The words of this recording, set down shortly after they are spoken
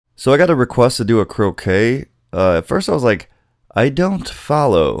So I got a request to do a croquet. At first I was like, I don't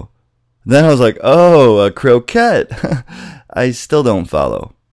follow. Then I was like, oh, a croquette. I still don't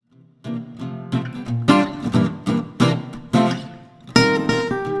follow.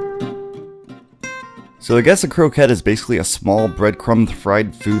 So I guess a croquette is basically a small breadcrumb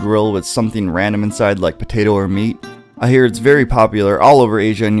fried food roll with something random inside like potato or meat. I hear it's very popular all over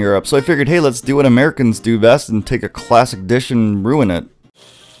Asia and Europe, so I figured, hey, let's do what Americans do best and take a classic dish and ruin it.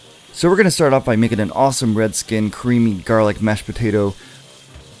 So we're going to start off by making an awesome red skin, creamy garlic mashed potato.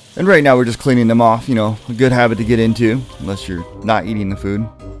 And right now we're just cleaning them off, you know, a good habit to get into, unless you're not eating the food.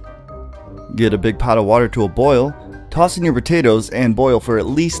 Get a big pot of water to a boil, toss in your potatoes, and boil for at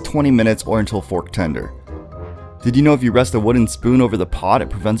least 20 minutes or until fork tender. Did you know if you rest a wooden spoon over the pot, it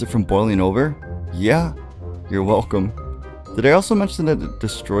prevents it from boiling over? Yeah, you're welcome. Did I also mention that it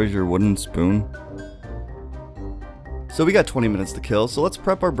destroys your wooden spoon? So we got 20 minutes to kill, so let's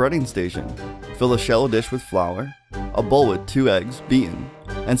prep our breading station. Fill a shallow dish with flour, a bowl with 2 eggs, beaten,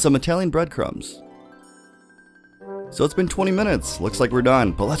 and some Italian breadcrumbs. So it's been 20 minutes, looks like we're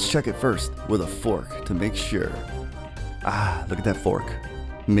done, but let's check it first with a fork to make sure. Ah, look at that fork,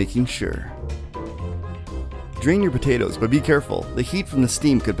 making sure. Drain your potatoes, but be careful. The heat from the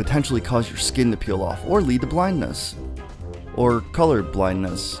steam could potentially cause your skin to peel off or lead to blindness. Or color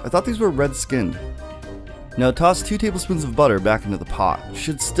blindness. I thought these were red skinned. Now toss 2 tablespoons of butter back into the pot.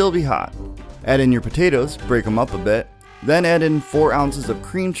 Should still be hot. Add in your potatoes, break them up a bit. Then add in 4 ounces of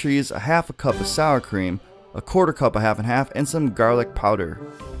cream cheese, a half a cup of sour cream, a quarter cup of half and half, and some garlic powder.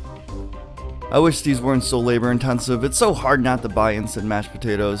 I wish these weren't so labor intensive. It's so hard not to buy instant mashed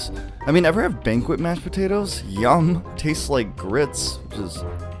potatoes. I mean, ever have banquet mashed potatoes? Yum. Tastes like grits, which is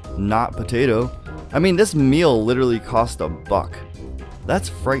not potato. I mean, this meal literally cost $1. That's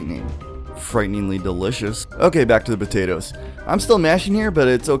frightening. Frighteningly delicious. Okay, back to the potatoes. I'm still mashing here, but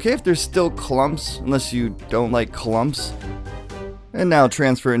it's okay if there's still clumps, unless you don't like clumps. And now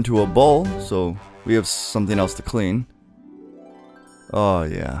transfer it into a bowl, so we have something else to clean. Oh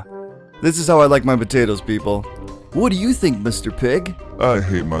yeah. This is how I like my potatoes, people. What do you think, Mr. Pig? I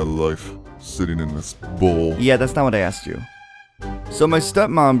hate my life, sitting in this bowl. Yeah, that's not what I asked you. So my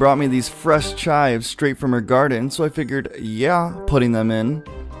stepmom brought me these fresh chives straight from her garden, so I figured, yeah, putting them in.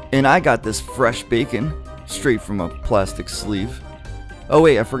 And I got this fresh bacon, straight from a plastic sleeve. Oh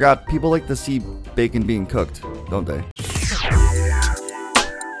wait, I forgot, people like to see bacon being cooked, don't they?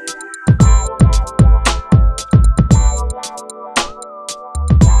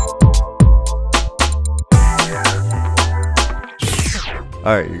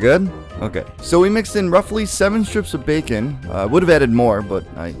 Alright, you good? Okay, so we mixed in roughly 7 strips of bacon. I would have added more, but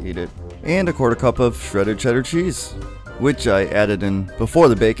I ate it. And a quarter cup of shredded cheddar cheese, which I added in before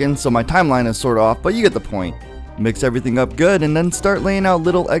the bacon, so my timeline is sort of off, but you get the point. Mix everything up good and then start laying out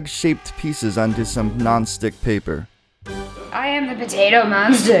little egg-shaped pieces onto some non-stick paper. I am the potato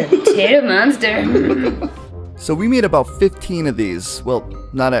monster. Potato monster. So we made about 15 of these. Well,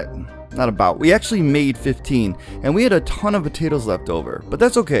 not about. We actually made 15, and we had a ton of potatoes left over, but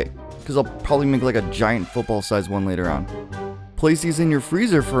that's okay, because I'll probably make like a giant football-sized one later on. Place these in your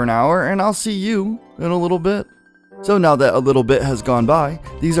freezer for an hour, and I'll see you in a little bit. So now that a little bit has gone by,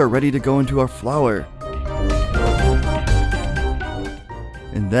 these are ready to go into our flour.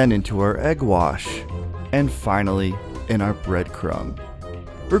 And then into our egg wash. And finally, in our breadcrumb.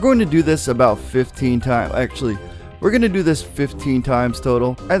 We're going to do this about 15 times. Actually, we're going to do this 15 times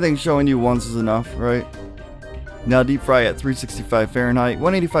total. I think showing you once is enough, right? Now deep fry at 365 Fahrenheit,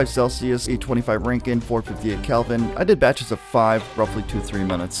 185 Celsius, 825 Rankine, 458 Kelvin. I did batches of 5, roughly 2-3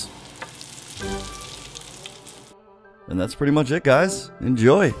 minutes. And that's pretty much it, guys.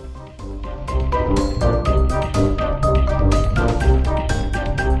 Enjoy!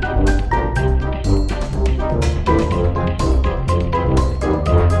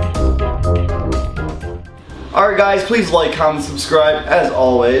 Alright guys, please like, comment, subscribe. As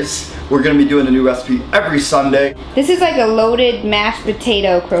always, we're going to be doing a new recipe every Sunday. This is like a loaded mashed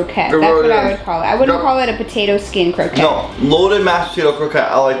potato croquette. That's what I would call it. I wouldn't call it a potato skin croquette. No, loaded mashed potato croquette.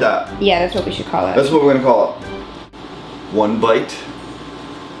 I like that. Yeah, that's what we should call it. That's what we're going to call it. One bite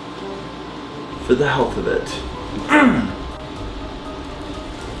for the health of it.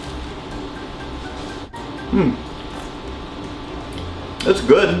 That's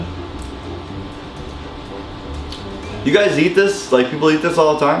good. You guys eat this? Like, people eat this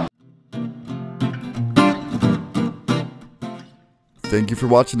all the time? Thank you for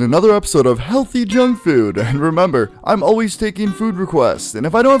watching another episode of Healthy Junk Food. And remember, I'm always taking food requests. And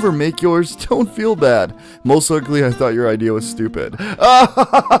if I don't ever make yours, don't feel bad. Most likely, I thought your idea was stupid. But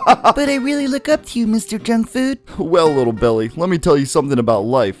I really look up to you, Mr. Junk Food. Well, little Billy, let me tell you something about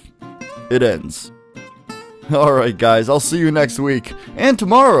life. it ends. Alright guys, I'll see you next week, and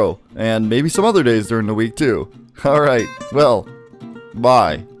tomorrow, and maybe some other days during the week too. Alright, well,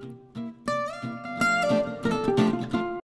 bye.